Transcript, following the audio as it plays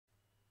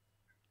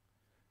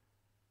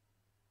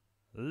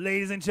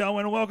Ladies and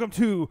gentlemen, welcome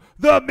to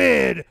the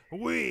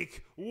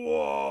Midweek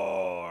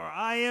War.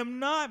 I am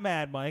not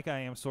Mad Mike. I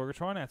am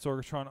Sorgatron at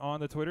Sorgatron on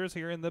the Twitters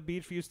here in the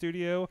Beachview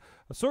Studio,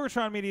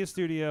 Sorgatron Media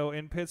Studio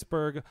in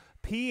Pittsburgh,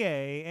 PA.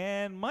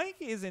 And Mike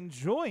is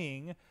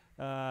enjoying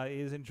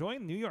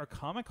New York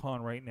Comic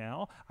Con right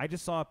now. I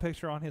just saw a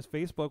picture on his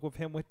Facebook with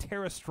him with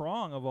Tara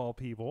Strong of all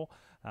people.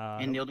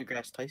 And Neil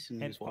deGrasse Tyson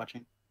he was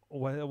watching.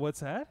 What's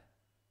that?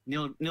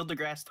 Neil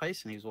deGrasse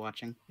Tyson he was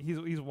watching.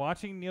 He's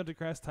watching Neil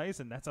deGrasse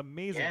Tyson. That's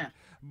amazing. Yeah.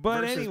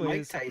 But versus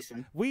anyways, Mike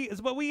Tyson.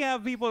 we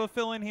have people to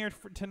fill in here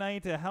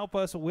tonight to help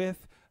us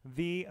with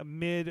the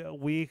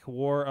Midweek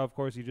War. Of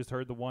course, you just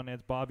heard the one.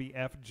 It's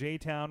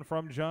Bobbyfjtown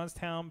from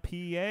Johnstown,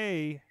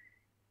 PA.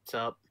 What's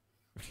up?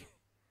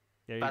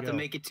 About to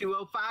make it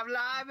 205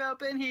 live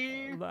up in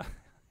here.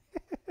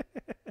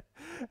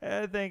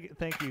 Thank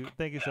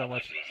you so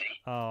much.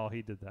 Oh,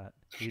 he did that.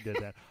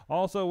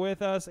 Also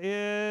with us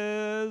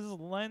is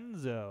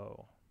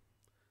Lenzo.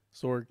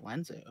 Sorg,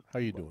 Lenzo, how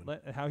you doing?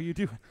 How you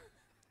doing?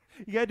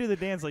 You gotta do the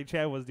dance like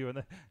Chad was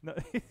doing. No,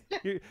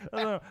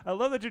 I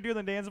love that you're doing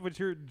the dance, but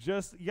you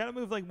gotta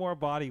move like more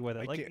body with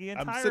it. Like the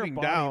entire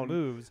body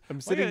moves.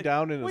 I'm sitting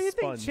down in a sponge. What do you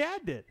think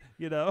Chad did?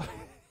 You know.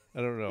 I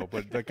don't know,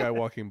 but that guy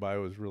walking by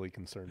was really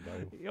concerned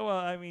by you. Well,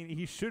 I mean,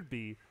 he should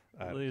be.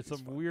 There's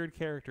some weird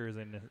characters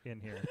in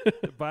here.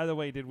 By the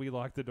way, did we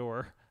lock the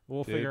door?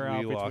 We'll figure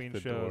out between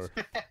shows.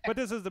 But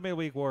this is the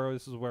Midweek War.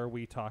 This is where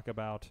we talk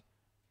about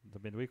the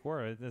Midweek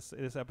War.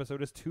 This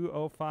episode is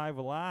 205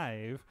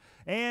 live,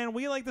 and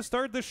we like to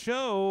start the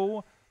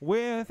show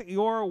with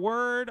your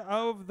word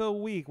of the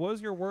week. What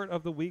was your word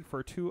of the week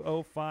for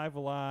 205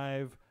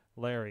 live,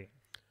 Larry?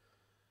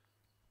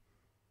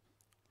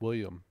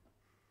 William.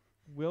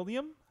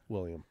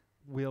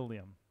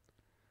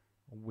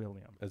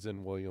 As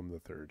in William the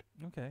Third.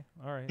 Okay,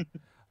 all right.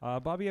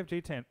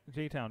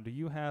 Bobbyfjtown, do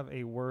you have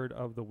a word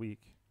of the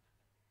week?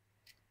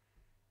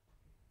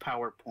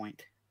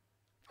 PowerPoint.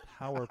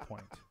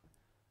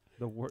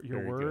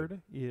 Your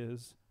word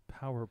is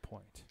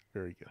PowerPoint.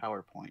 Very good.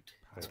 PowerPoint.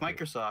 It's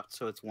Microsoft,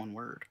 so it's one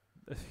word.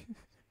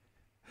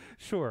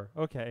 Sure.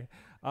 Okay.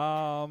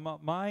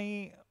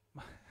 My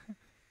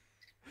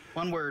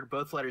one word,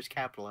 both letters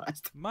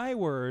capitalized. My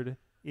word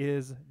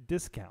is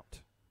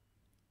discount.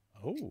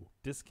 Oh.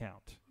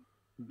 Discount.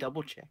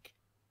 Double check.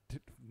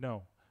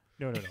 No.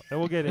 And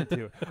we'll get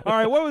into it. All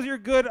right. What was your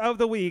good of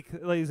the week,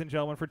 ladies and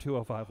gentlemen, for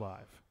 205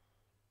 Live?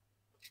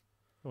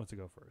 Who wants to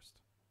go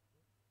first?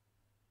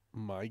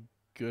 My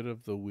good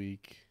of the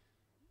week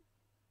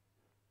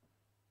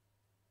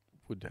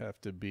would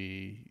have to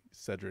be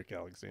Cedric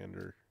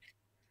Alexander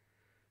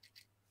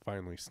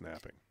finally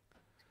snapping.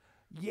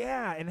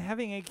 Yeah, and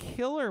having a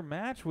killer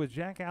match with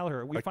Jack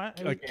Gallagher.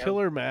 A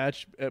killer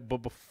match, but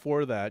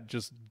before that,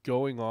 just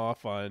going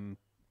off on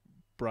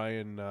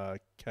Brian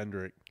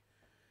Kendrick,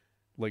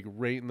 like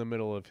right in the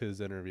middle of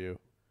his interview.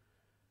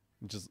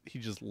 He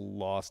just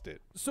lost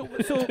it. So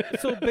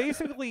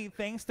basically,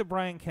 thanks to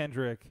Brian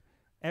Kendrick,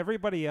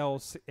 everybody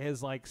else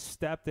has like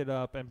stepped it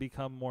up and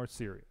become more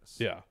serious.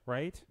 Yeah.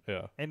 Right?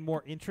 Yeah. And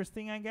more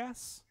interesting, I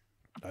guess.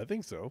 I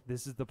think so.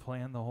 This is the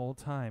plan the whole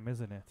time,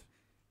 isn't it?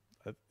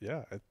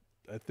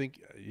 I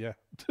think, yeah.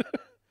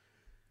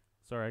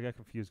 Sorry, I got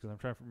confused because I'm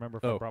trying to remember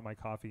if I brought my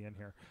coffee in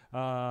here.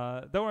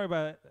 Don't worry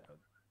about it.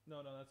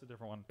 No, that's a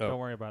different one. Don't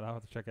worry about it. I'll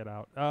have to check it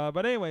out.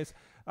 But anyways,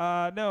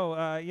 I'm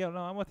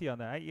with you on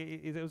that.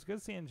 It was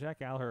good seeing Jack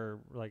Gallagher,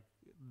 like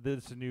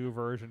this new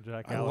version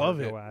Jack Gallagher. I love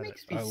go at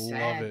Makes it. me I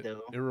sad, love it.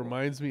 though. It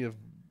reminds me of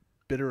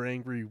Bitter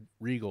Angry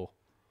Regal.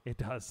 It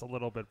does a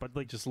little bit, but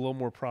like just a little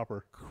more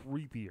proper.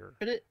 Creepier.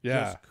 But it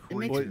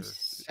makes me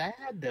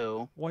sad,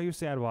 though. Why are you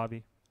sad,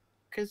 Bobby?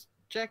 Because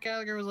Jack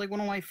Gallagher was like one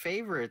of my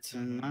favorites,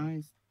 and now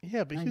he's...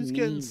 Yeah, but he was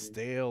getting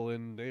stale,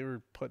 and they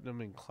were putting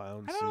him in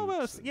clown suits. I don't know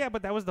about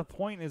but that was the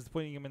point, is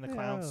putting him in the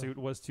clown suit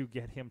was to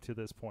get him to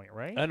this point,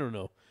 right? I don't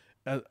know.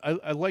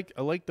 I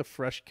like the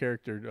fresh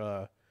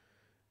character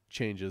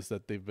changes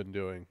that they've been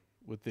doing,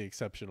 with the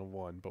exception of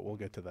one, but we'll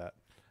get to that.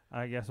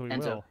 I guess we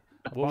Enzo.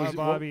 will.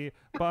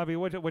 Bobby,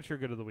 what's your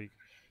good of the week?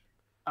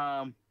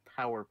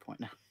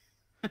 PowerPoint.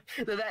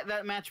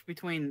 that match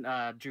between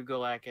Drew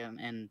Gulak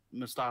and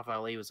Mustafa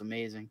Ali was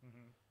amazing.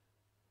 Mm-hmm.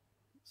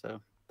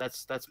 So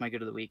that's my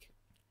good of the week.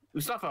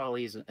 Mustafa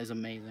Ali is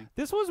amazing.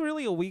 This was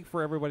really a week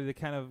for everybody to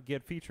kind of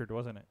get featured,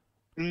 wasn't it?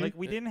 Mm-hmm. Like,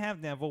 we didn't have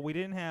Neville. We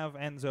didn't have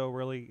Enzo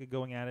really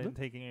going at it and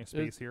taking a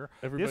space here.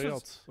 Everybody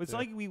else. It's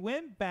like we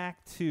went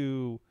back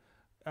to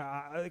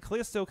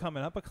Kallisto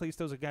coming up, but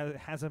Kallisto's a guy that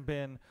hasn't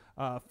been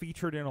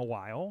featured in a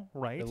while,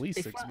 right? At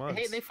least 6 months.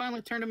 Hey, they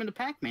finally turned him into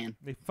Pac-Man.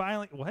 They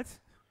finally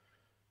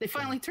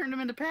turned him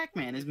into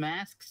Pac-Man. His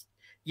mask's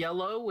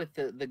yellow with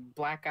the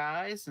black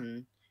eyes,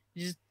 and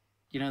just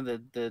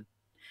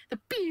the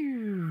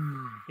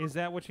pew. Is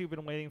that what you've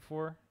been waiting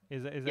for?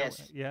 Is yes.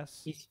 that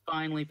yes? He's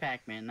finally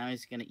Pac-Man. Now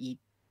he's gonna eat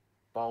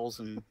balls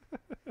and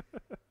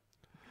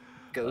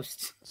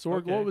ghosts.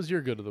 Sorg, what was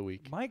your good of the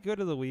week? My good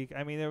of the week.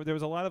 I mean, there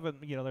was a lot of it.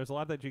 There's a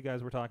lot that you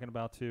guys were talking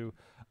about too.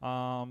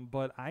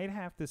 But I'd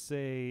have to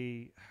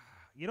say,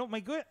 my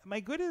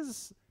good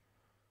is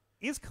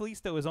is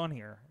Kallisto is on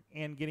here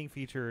and getting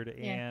featured,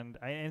 and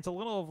it's a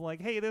little of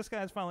like, hey, this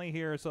guy's finally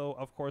here, so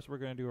of course we're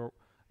going to do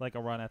a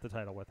run at the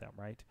title with him,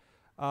 right?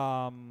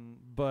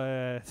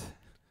 But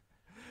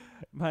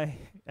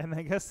and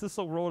I guess this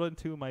will roll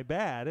into my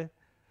bad.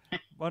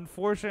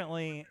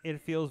 Unfortunately,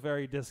 it feels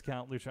very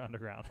discount Lucha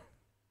Underground.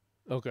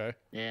 Okay.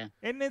 Yeah.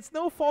 And it's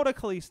no fault of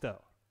Kallisto.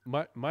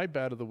 My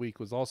bad of the week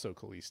was also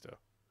Kallisto.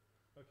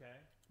 Okay.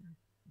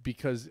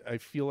 Because I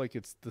feel like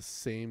it's the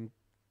same.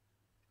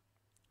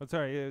 Oh,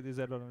 sorry, is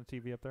that on the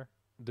TV up there?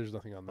 There's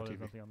nothing on the TV. There's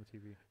nothing on the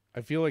TV.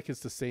 I feel like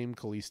it's the same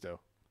Kallisto.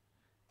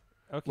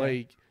 Okay.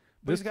 Like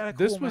But he's got a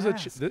this cool was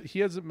mask. he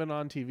hasn't been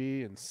on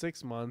TV in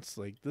 6 months.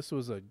 Like this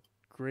was a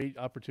great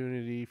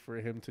opportunity for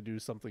him to do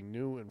something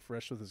new and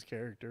fresh with his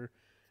character.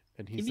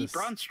 And He beat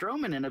Braun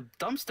Strowman in a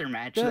dumpster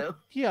match, though.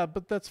 Yeah,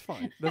 but that's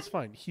fine. That's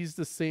fine. He's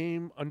the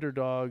same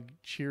underdog,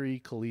 cheery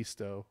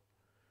Kallisto.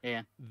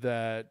 Yeah.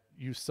 That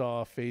you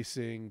saw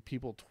facing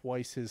people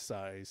twice his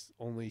size,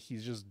 only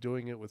he's just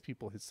doing it with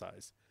people his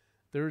size.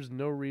 There's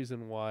no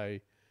reason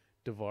why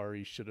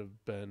Daivari should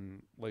have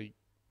been like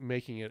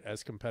making it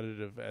as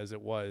competitive as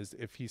it was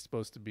if he's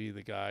supposed to be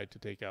the guy to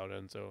take out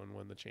Enzo and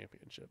win the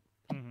championship.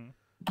 Mm-hmm.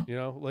 You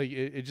know, like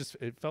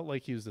it felt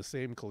like he was the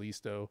same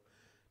Kallisto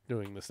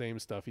doing the same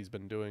stuff he's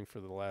been doing for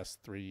the last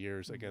 3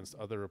 years against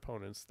other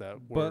opponents that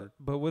were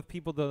but with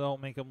people that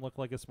don't make him look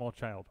like a small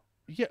child.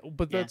 Yeah,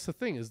 but that's the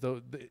thing is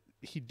though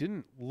he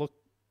didn't look.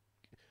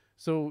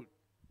 So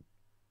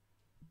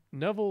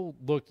Neville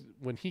looked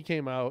when he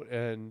came out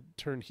and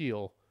turned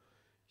heel,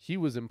 he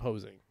was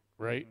imposing,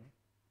 right? Mm-hmm.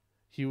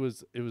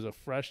 It was a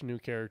fresh new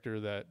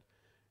character that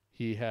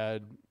he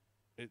had.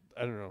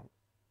 I don't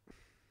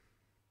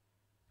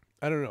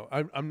know.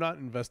 I'm not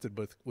invested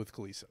with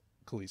Kallisto.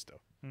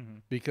 Mm-hmm.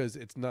 Because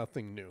it's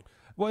nothing new.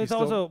 Well, it's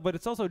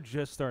also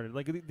just started.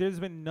 Like there's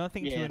been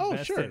nothing to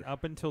invest in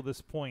up until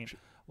this point.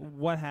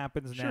 What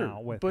happens now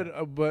with but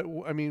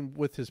I mean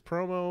with his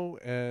promo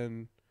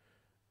and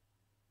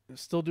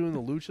still doing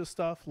the lucha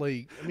stuff,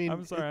 like I mean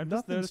I'm sorry,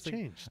 nothing's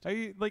changed.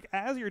 Like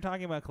as you're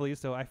talking about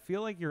Kallisto, I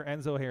feel like your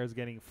Enzo hair is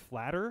getting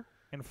flatter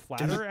and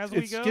flatter as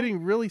we go. It's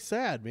getting really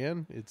sad,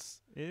 man. It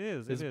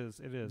is.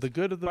 The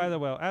good of the. By the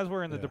way, as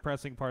we're in the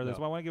depressing part of this,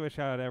 I want to give a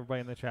shout out to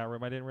everybody in the chat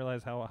room. I didn't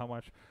realize how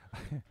much.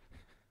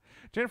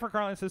 Jennifer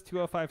Carlin says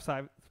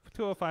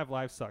 205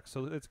 Live sucks,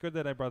 so it's good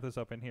that I brought this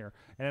up in here.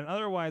 And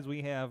otherwise,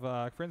 we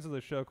have friends of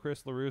the show,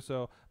 Chris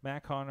LaRusso,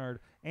 Matt Conard,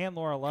 and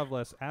Laura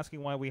Lovelace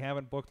asking why we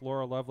haven't booked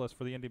Laura Lovelace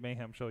for the Indie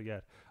Mayhem show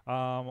yet.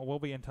 We'll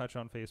be in touch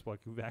on Facebook.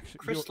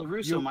 Chris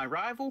LaRusso, my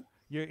rival?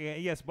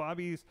 Yes,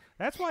 Bobby's.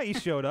 That's why he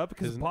showed up,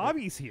 because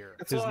Bobby's here.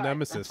 His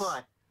nemesis. That's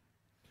why.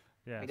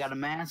 Yes. I got a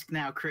mask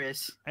now,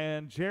 Chris.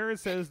 And Jared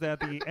says that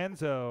the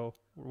Enzo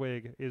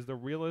wig is the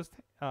realest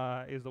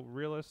hair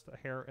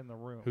in the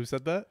room. Who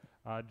said that?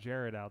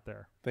 Jared out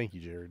there. Thank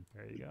you, Jared.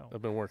 There you go.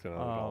 I've been working on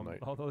it all night.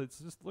 Although it's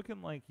just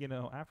looking like,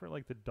 after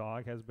like the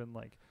dog has been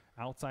like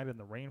outside in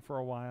the rain for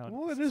a while.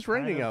 Well, it is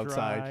raining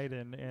outside.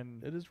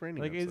 And it is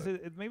raining like,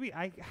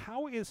 outside.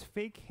 How is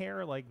fake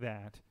hair like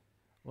that,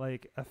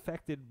 like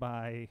affected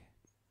by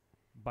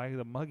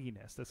the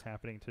mugginess that's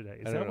happening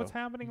today? Is that what's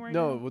happening right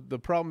now? No, the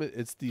problem is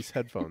it's these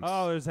headphones.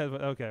 Oh, there's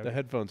headphones. Okay. The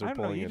headphones are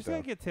pulling You it just down.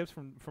 gotta get tips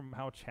from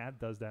how Chad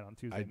does that on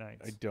Tuesday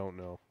nights. I don't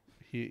know.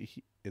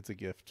 It's a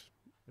gift.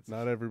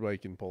 Not everybody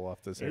can pull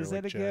off this hair. Is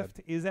that like a Chad.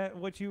 gift? Is that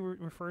what you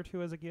refer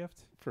to as a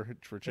gift? For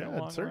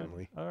Chad,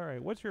 certainly. All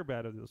right. What's your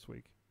bad of this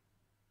week?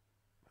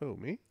 Who,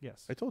 me?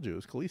 Yes. I told you it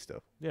was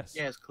Kallisto. Yes.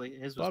 Yeah, his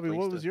was Bobby, Kallisto.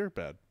 what was your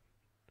bad?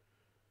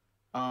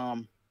 What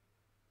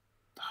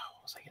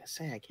was I gonna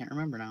say? I can't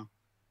remember now.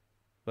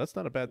 That's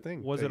not a bad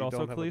thing. Was it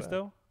also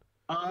Kallisto?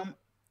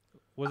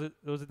 Was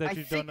it that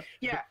you don't?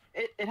 Yeah,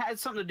 it had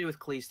something to do with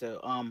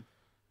Kallisto.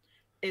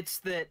 It's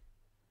that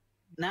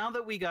now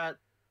that we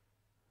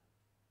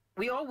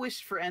all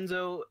wished for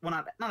Enzo.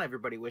 Well, not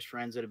everybody wished for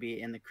Enzo to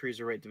be in the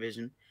cruiserweight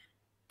division,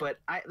 but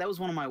that was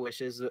one of my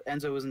wishes.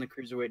 Enzo was in the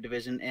cruiserweight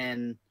division,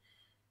 and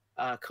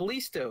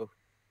Kallisto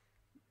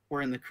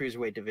were in the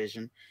cruiserweight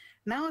division.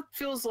 Now it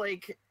feels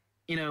like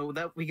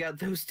that we got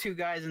those two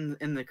guys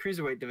in the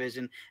cruiserweight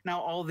division. Now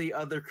all the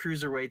other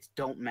cruiserweights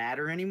don't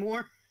matter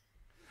anymore.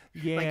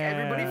 Yeah. Like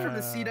everybody from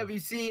the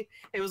CWC,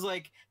 it was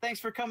like,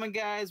 thanks for coming,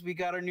 guys. We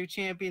got our new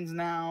champions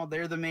now.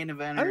 They're the main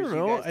eventers. I don't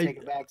know. You guys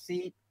take a back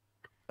seat.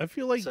 I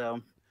feel like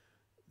the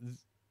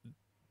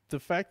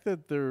fact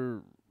that they're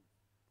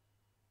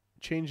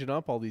changing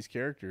up all these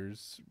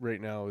characters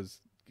right now is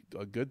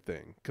a good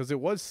thing because it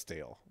was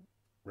stale,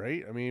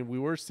 right? I mean, we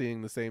were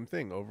seeing the same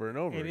thing over and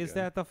over again. Is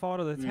that the fault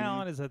of the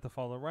talent? Is that the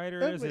fault of the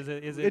writers?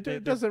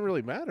 It doesn't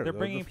really matter. They're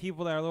bringing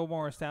people that are a little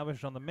more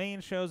established on the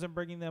main shows and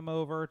bringing them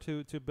over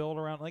to build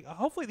around. Like,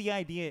 hopefully the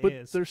idea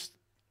is.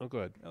 Oh, go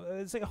ahead.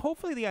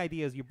 Hopefully the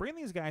idea is you bring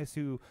these guys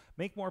to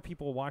make more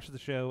people watch the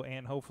show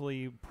and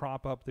hopefully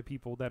prop up the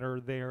people that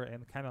are there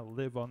and kind of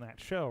live on that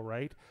show,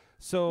 right?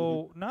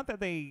 So not that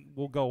they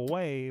will go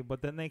away,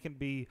 but then they can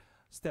be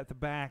stepped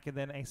back, and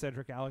then a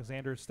Cedric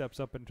Alexander steps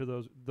up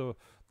into the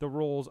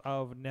roles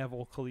of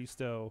Neville,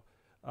 Kallisto,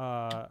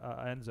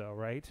 Enzo,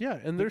 right? Yeah,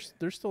 and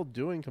they're still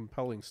doing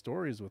compelling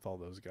stories with all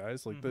those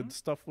guys. Like the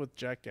stuff with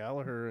Jack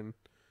Gallagher and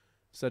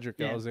Cedric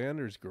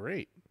Alexander is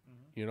great.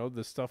 You know,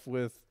 the stuff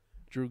with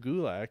Drew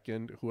Gulak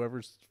and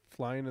whoever's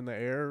flying in the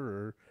air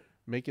or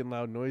making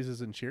loud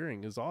noises and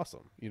cheering is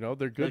awesome. You know,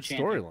 they're good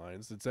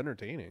storylines. It's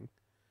entertaining.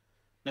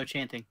 No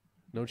chanting.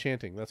 No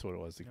chanting. That's what it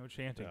was. No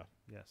chanting. Yeah.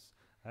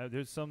 Yes.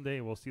 There's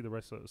someday we'll see the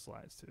rest of those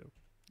slides too.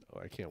 Oh,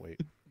 I can't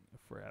wait.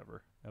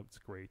 Forever. That's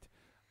great.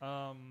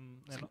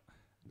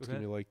 It's gonna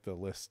be like the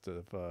list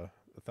of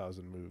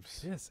 1,000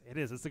 moves. Yes, it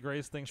is. It's the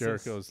greatest thing.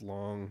 Jericho's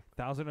long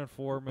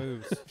 1,004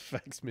 moves.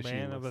 fax machine.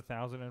 Man of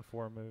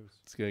 1,004 moves.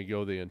 It's gonna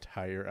go the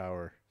entire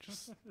hour.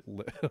 Just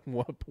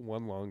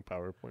one long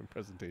PowerPoint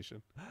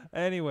presentation.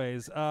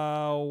 Anyways,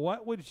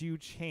 what would you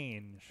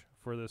change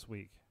for this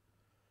week,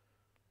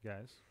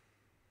 guys?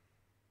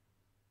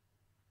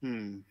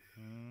 I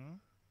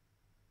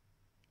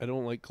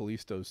don't like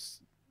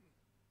Kallisto's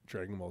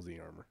Dragon Ball Z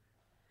armor.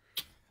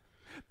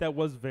 That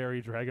was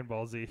very Dragon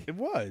Ball Z. It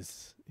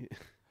was.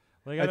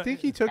 Like, I think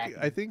he took.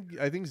 I think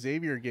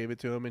Xavier gave it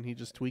to him, and he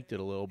just tweaked it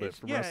a little bit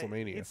for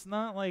WrestleMania.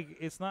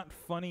 It's not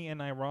funny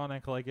and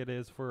ironic like it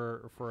is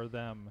for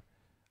them,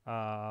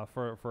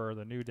 for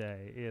the New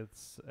Day.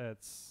 It's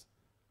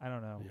I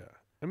don't know. Yeah,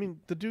 I mean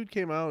the dude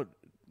came out,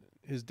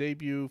 his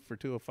debut for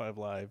 205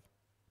 Live.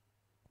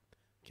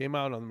 Came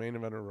out on the main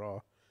event of Raw,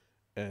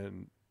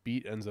 and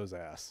beat Enzo's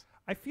ass.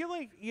 I feel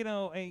like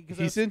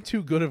he's in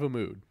too good of a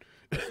mood.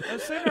 I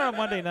was sitting there on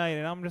Monday night,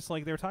 and I'm just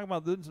like, they were talking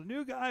about this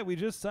new guy we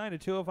just signed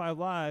at 205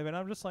 Live, and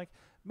I'm just like,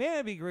 man,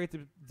 it'd be great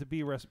to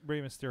be Rey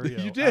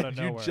Mysterio. You did. Out of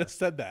you nowhere. Just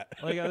said that.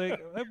 Like,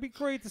 it'd be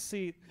great to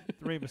see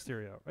Rey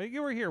Mysterio. Like,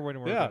 you were here when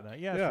we were doing that.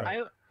 Yeah, yeah.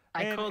 Right.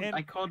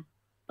 I called.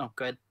 Oh,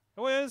 good.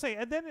 What I was saying,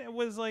 and then it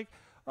was like,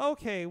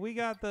 okay, we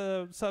got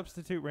the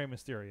substitute Rey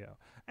Mysterio,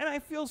 and I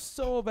feel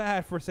so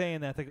bad for saying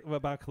that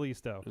about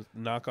Kallisto. Just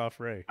knock off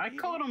Rey. I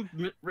called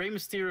him Rey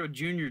Mysterio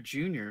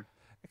Jr.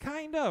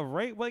 Kind of,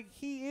 right? Like,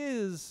 he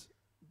is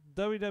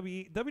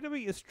WWE.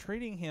 WWE is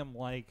treating him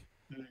like,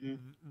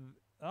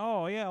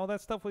 oh, yeah, all that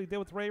stuff we did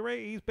with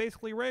Ray. He's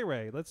basically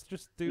Ray. Let's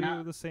just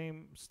do the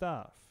same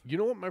stuff. You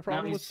know what my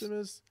problem with him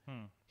is?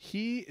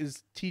 He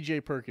is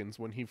TJ Perkins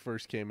when he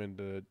first came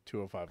into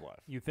 205 Live.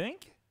 You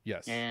think?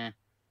 Yes. Yeah, a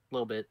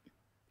little bit.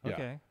 Yeah.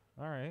 Okay.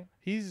 All right.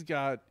 He's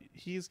got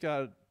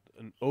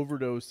an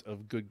overdose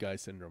of good guy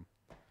syndrome.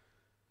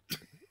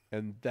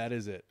 And that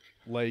is it.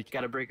 Like,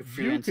 gotta break a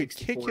few. You could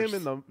kick him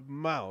in the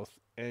mouth,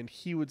 and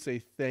he would say,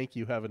 "Thank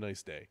you, have a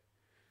nice day."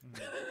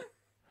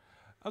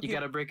 Okay. You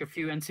gotta break a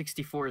few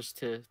N64s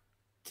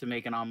to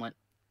make an omelet.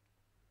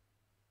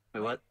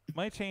 Wait, what?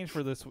 My change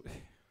for this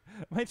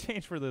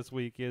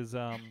week is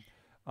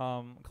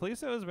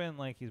Kallisto has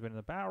been he's been in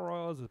the Battle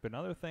Royals. There's been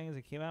other things.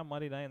 He came out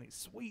Monday night in these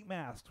sweet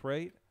masks,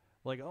 right?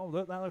 Like, oh,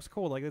 that looks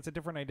cool. Like, it's a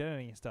different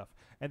identity and stuff.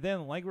 And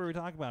then, like we were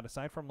talking about,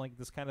 aside from like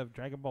this kind of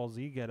Dragon Ball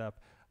Z getup,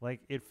 like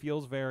it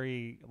feels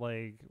very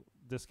like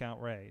discount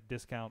Ray,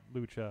 discount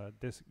Lucha,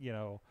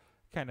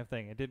 kind of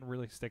thing. It didn't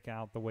really stick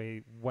out the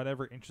way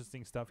whatever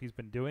interesting stuff he's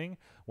been doing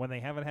when they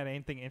haven't had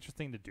anything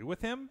interesting to do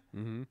with him.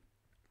 Mm-hmm.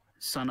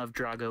 Son of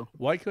Drago.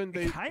 Why couldn't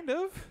they? Kind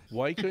of.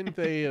 Why couldn't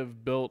they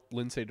have built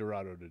Lince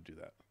Dorado to do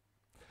that?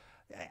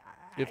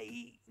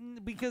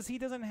 Because he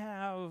doesn't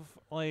have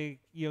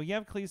you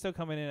have Kallisto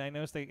coming in. I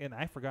noticed and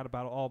I forgot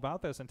all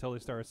about this until they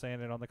started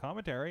saying it on the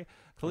commentary.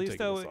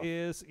 Kallisto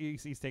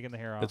he's taking the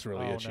hair off. It's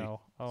really itchy. No.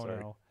 Oh Sorry.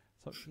 no.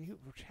 So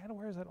Chad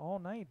wears that all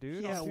night,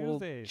 dude. Yeah, on well,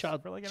 Tuesdays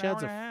Chad's for like an hour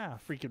and a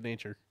half. Freak of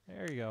nature.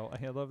 There you go.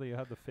 I love that you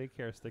have the fake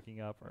hair sticking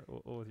up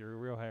with your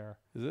real hair.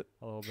 Is it?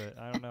 A little bit.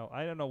 I don't know.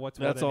 I don't know what's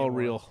That's what all anymore.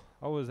 real.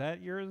 Oh, is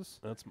that yours?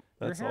 That's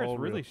your hair all is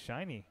really real.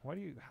 shiny. What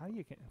do you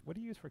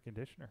use for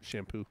conditioner?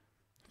 Shampoo.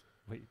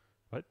 Wait.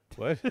 What?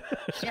 There's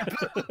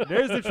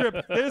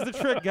the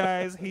trick,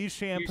 guys. He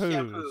shampoos.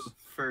 Shampoo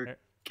for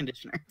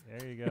conditioner.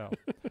 There you go.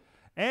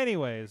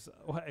 Anyways,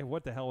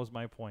 what the hell was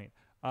my point?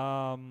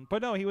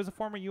 But no, he was a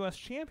former U.S.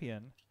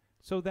 champion,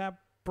 so that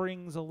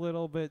brings a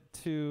little bit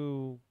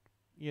to,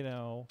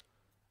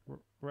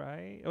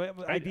 right?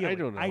 Ideally, I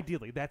don't know.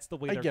 Ideally, that's the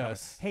way I they're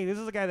guess. Coming. Hey, this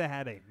is a guy that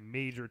had a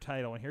major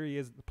title, and here he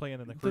is playing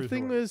in the cruiserweight. The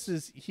thing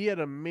is he had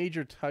a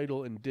major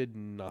title and did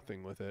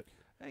nothing with it.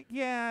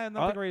 Yeah,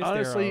 not the greatest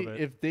honestly, era of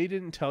it. if they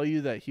didn't tell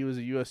you that he was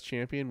a U.S.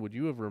 champion, would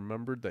you have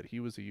remembered that he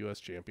was a U.S.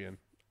 champion?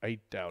 I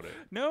doubt it.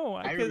 No,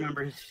 I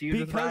remember his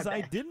feud because with I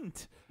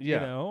didn't.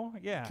 Yeah,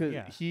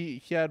 yeah.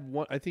 He had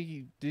one. I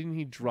think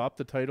he drop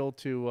the title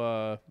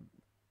to.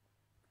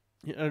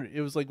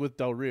 It was like with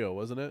Del Rio,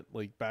 wasn't it?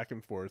 Like back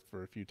and forth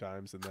for a few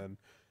times, and then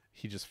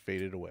he just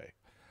faded away.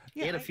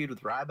 He had a feud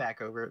with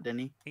Ryback over it,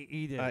 didn't he?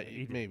 He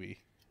did. Maybe.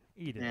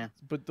 He did. Yeah.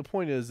 But the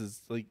point is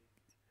like.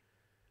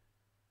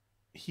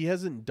 He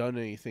hasn't done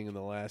anything in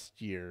the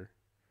last year.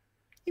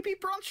 He beat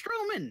Braun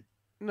Strowman.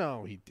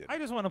 No, he didn't. I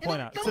just want to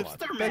point out.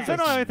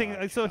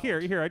 So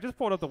Here, I just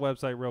pulled up the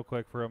website real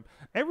quick for him.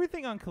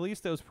 Everything on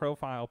Kallisto's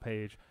profile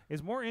page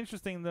is more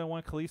interesting than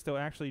what Kallisto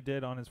actually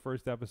did on his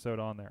first episode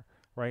on there,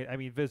 right? I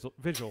mean,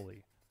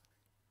 visually.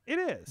 It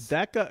is.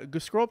 That guy, go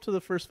scroll up to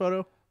the first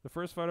photo. The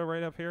first photo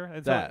right up here.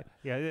 It's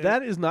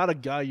that is not a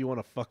guy you want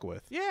to fuck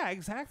with. Yeah,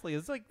 exactly.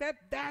 It's like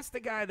that's the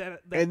guy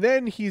that. And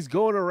then he's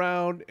going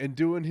around and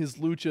doing his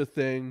lucha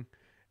thing,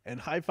 and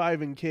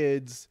high-fiving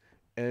kids,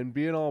 and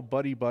being all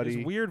buddy-buddy.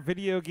 His weird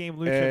video game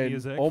lucha and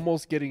music.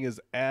 Almost getting his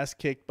ass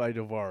kicked by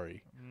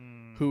Davari,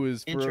 who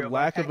is, for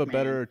lack of a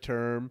better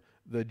term,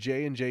 the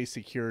J&J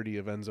security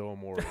of Enzo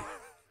Amore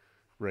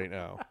right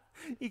now.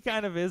 He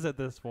kind of is at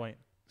this point.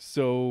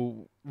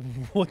 So,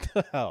 what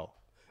the hell?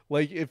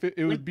 Like, if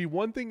it would be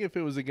one thing if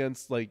it was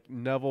against, like,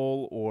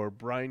 Neville or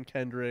Brian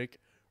Kendrick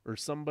or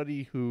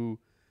somebody who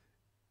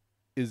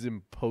is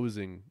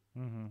imposing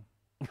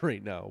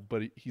right now,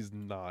 but he's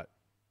not.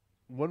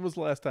 When was the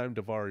last time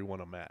Davari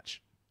won a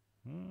match?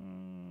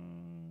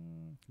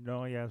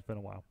 No, yeah, it's been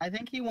a while. I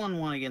think he won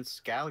one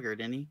against Gallagher,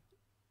 didn't he?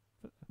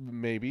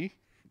 Maybe.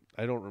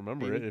 I don't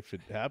remember it if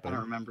it happened. I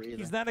don't remember either.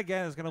 He's not a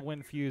guy that's gonna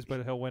win feuds,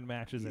 but he'll win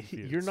matches in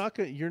feuds. You're not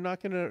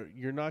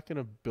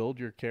gonna build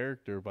your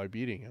character by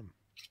beating him.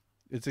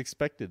 It's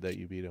expected that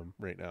you beat him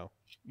right now.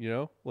 You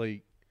know,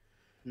 like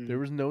there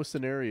was no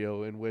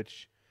scenario in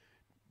which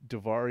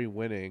Davari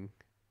winning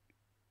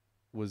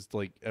was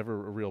like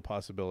ever a real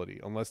possibility,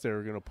 unless they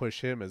were gonna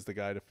push him as the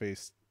guy to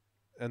face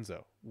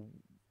Enzo.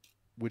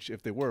 Which,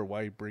 if they were,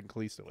 why bring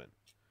Kallisto in? I'm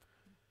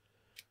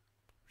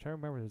trying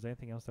to remember if there's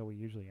anything else that we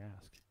usually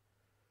ask.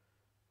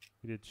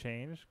 We did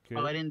change. Good,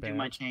 I didn't do bad.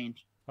 my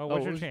change.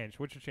 What's your change?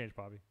 What's your change,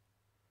 Bobby?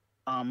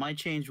 My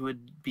change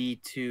would be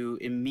to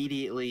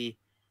immediately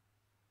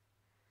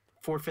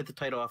forfeit the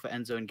title off of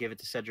Enzo and give it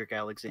to Cedric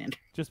Alexander.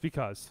 Just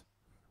because.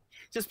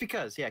 Just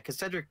because, yeah, because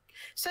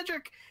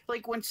Cedric,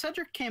 like when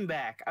Cedric came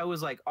back, I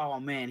was like,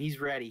 oh man,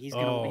 he's ready. He's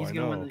gonna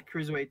win the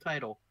cruiserweight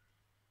title.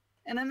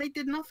 And then they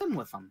did nothing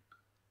with him.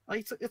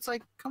 Like it's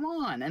like, come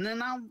on. And then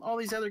now all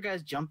these other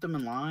guys jumped him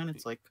in line.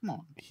 It's like, come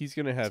on. He's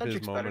gonna have Cedric's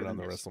his moment on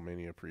the this.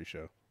 WrestleMania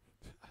pre-show.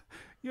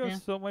 You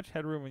have so much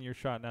headroom in your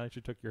shot now that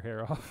you took your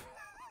hair off.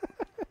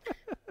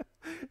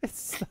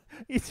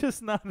 It's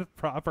just not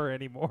proper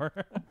anymore.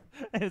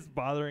 It's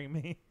bothering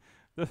me.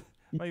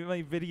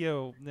 My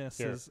video-ness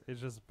is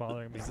just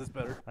bothering me. Is this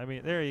better? I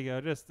mean, there you go.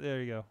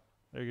 There you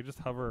go. Just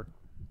hover.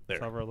 There.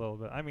 Just hover a little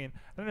bit. I mean,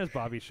 then there's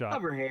Bobby's shot.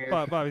 Hover hair.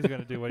 Bobby's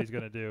going to do what he's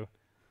going to do.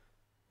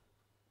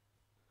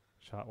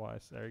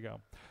 Shot-wise. There you go.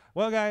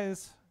 Well,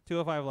 guys,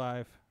 205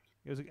 Live.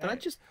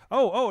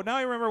 Oh, now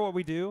I remember what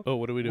we do. Oh,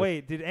 what do we do?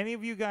 Wait, did any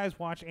of you guys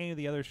watch any of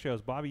the other shows?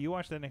 Bobby, you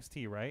watched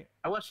NXT, right?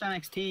 I watched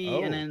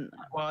NXT, and then,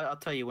 well, I'll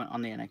tell you when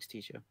on the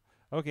NXT show.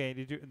 Okay,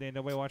 did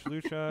nobody watch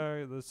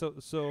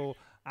Lucha? So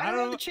I don't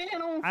know the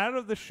channel. Out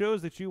of the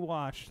shows that you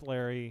watched,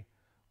 Larry,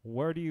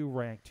 where do you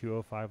rank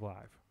 205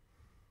 Live?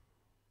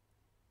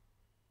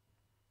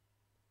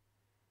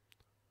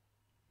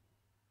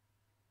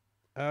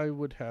 I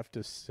would have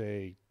to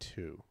say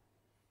 2.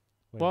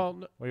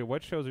 Wait,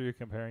 what shows are you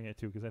comparing it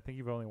to? Because I think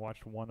you've only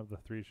watched one of the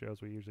 3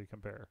 shows we usually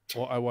compare.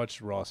 Well, I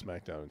watched Raw,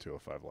 SmackDown, and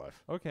 205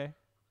 Live. Okay.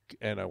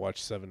 And I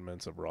watched 7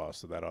 minutes of Raw,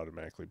 so that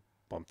automatically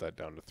bumped that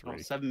down to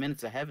 3. 7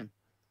 minutes of heaven.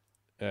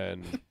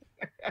 And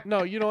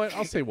no, you know what?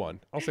 I'll say 1.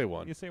 I'll say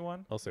 1. You say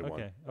 1? I'll say 1.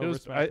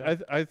 Okay.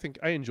 I think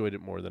I enjoyed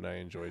it more than I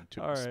enjoyed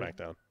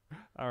SmackDown.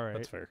 All right.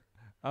 That's fair.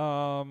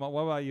 What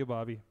about you,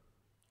 Bobby?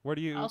 Where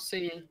do you? I'll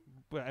say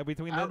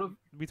between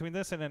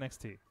this and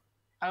NXT.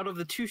 Out of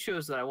the 2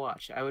 shows that I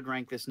watched, I would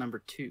rank this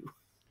number 2.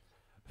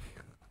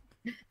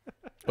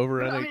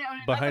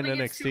 Behind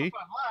NXT? Live,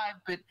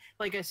 but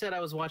like I said,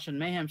 I was watching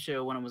Mayhem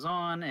show when it was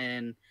on,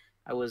 and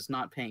I was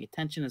not paying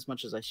attention as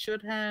much as I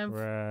should have.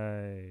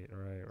 Right.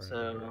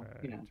 So,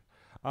 you know.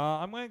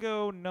 I'm going to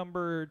go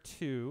number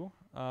 2.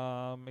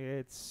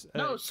 It's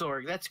no,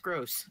 Sorg, that's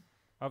gross.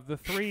 Of the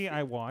 3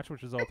 I watched,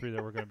 which is all 3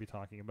 that we're going to be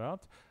talking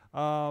about.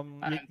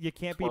 You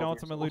can't beat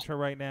Ultimate Lucha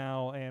right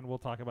now, and we'll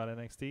talk about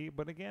NXT.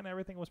 But again,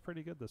 everything was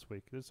pretty good this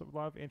week. There's a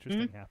lot of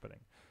interesting happening.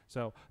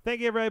 So thank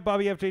you,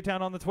 everybody.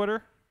 Bobbyfjtown on the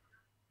Twitter.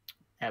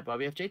 At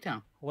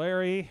Bobbyfjtown.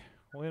 Larry,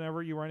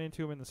 whenever you run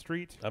into him in the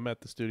street. I'm at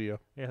the studio.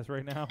 Yes,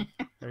 right now.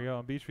 There you go,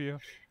 on Beachview.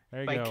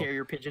 There you By go.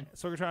 carrier pigeon.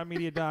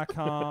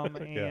 Sorgatronmedia.com.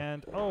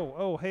 And,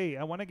 hey,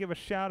 I want to give a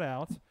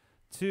shout-out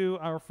to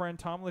our friend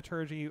Tom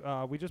Liturgy.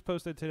 We just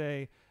posted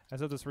today,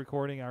 as of this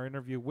recording, our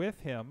interview with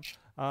him.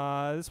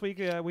 This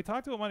week, we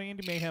talked to him on the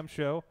Indie Mayhem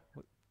show.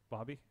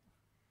 Bobby?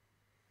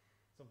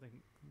 Something.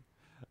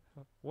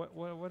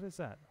 What is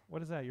that?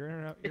 What is that? You're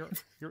interrupting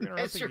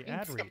the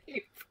ad read.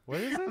 What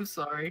is it? I'm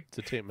sorry. It's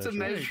a tape measure. It's a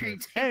measuring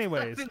tape.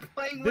 Anyways,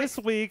 this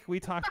week we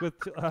talked with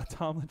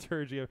Tom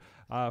Liturgy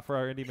for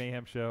our Indie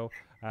Mayhem show.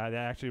 That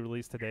actually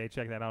released today.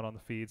 Check that out on the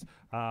feeds.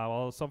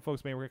 While some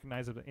folks may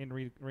recognize an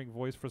in-ring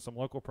voice for some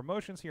local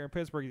promotions here in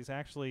Pittsburgh, he's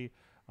actually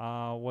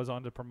was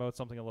on to promote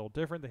something a little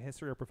different, the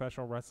history of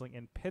professional wrestling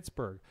in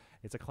Pittsburgh.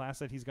 It's a class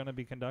that he's going to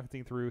be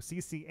conducting through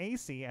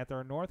CCAC at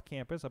their North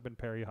Campus up in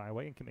Perry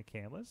Highway in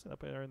Kinnicanlis, up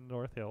there in the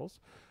North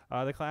Hills.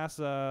 The class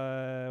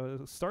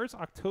starts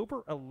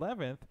October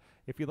 11th.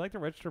 If you'd like to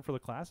register for the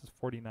class, it's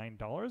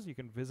 $49. You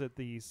can visit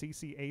the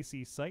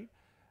CCAC site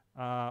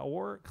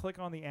or click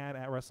on the ad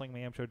at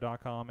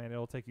WrestlingMayhemShow.com, and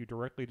it'll take you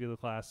directly to the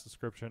class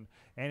description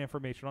and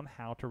information on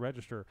how to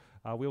register.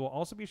 We will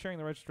also be sharing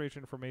the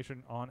registration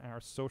information on our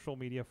social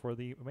media for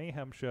the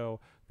Mayhem Show.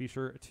 Be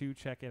sure to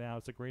check it out.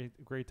 It's a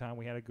great time.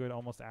 We had a good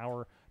almost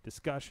hour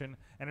discussion,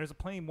 and there's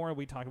plenty more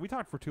we talked. We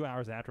talked for 2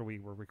 hours after we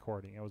were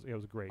recording. It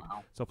was great.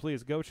 Wow. So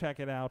please go check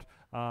it out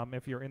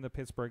if you're in the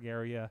Pittsburgh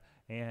area,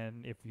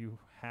 and if you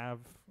have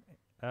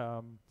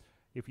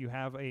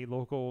a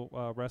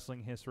local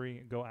wrestling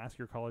history, go ask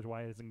your college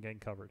why it isn't getting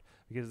covered,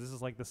 because this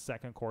is like the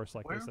second course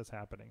like this that's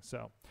happening.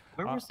 So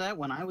where was that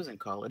when I was in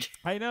college?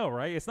 I know,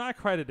 right? It's not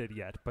accredited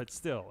yet, but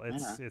still,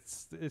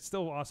 it's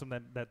still awesome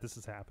that this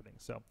is happening.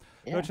 So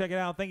go check it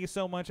out. Thank you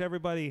so much,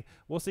 everybody.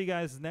 We'll see you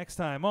guys next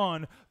time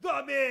on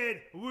the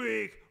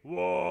Midweek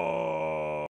War.